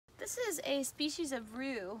This is a species of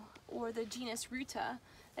rue, or the genus Ruta.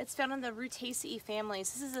 It's found in the Rutaceae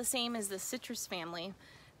families. This is the same as the citrus family.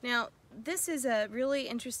 Now, this is a really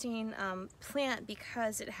interesting plant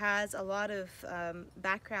because it has a lot of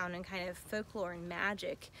background and kind of folklore and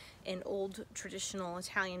magic in old traditional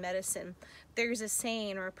Italian medicine. There's a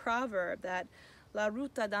saying or a proverb that La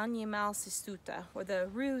Ruta d'ogni mal si stuta, or the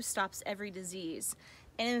rue stops every disease.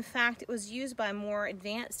 And in fact, it was used by more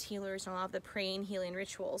advanced healers in a lot of the praying healing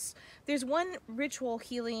rituals. There's one ritual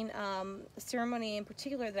healing ceremony in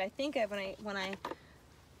particular that I think of when I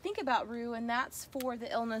think about rue, and that's for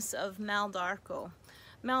the illness of mal d'arco.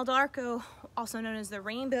 Mal d'arco, also known as the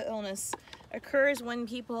rainbow illness, occurs when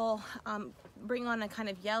people bring on a kind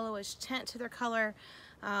of yellowish tint to their color.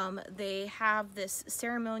 They have this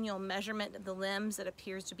ceremonial measurement of the limbs that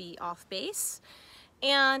appears to be off base.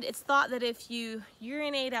 And it's thought that if you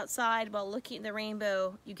urinate outside while looking at the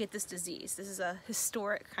rainbow, you get this disease. This is a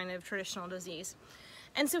historic kind of traditional disease.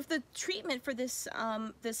 And so if the treatment for this,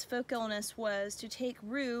 this folk illness was to take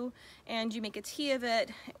rue and you make a tea of it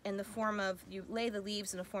in the form of, you lay the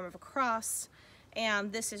leaves in the form of a cross,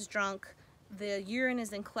 and this is drunk. The urine is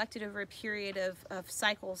then collected over a period of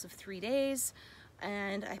cycles of 3 days.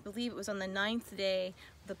 And I believe it was on the 9th day,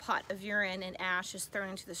 the pot of urine and ash is thrown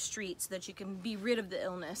into the street so that you can be rid of the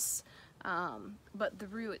illness. But the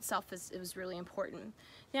rue itself was really important.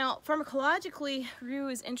 Now, pharmacologically, rue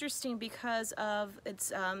is interesting because of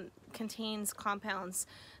its contains compounds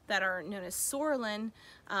that are known as psoralen.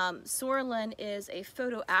 Psoralen is a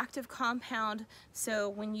photoactive compound, so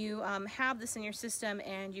when you have this in your system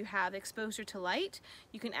and you have exposure to light,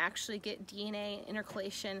 you can actually get DNA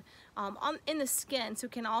intercalation in the skin, so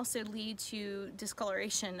it can also lead to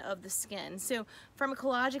discoloration of the skin. So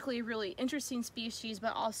pharmacologically, really interesting species,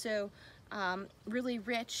 but also really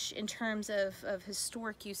rich in terms of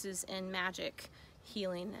historic uses in magic,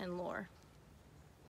 healing, and lore.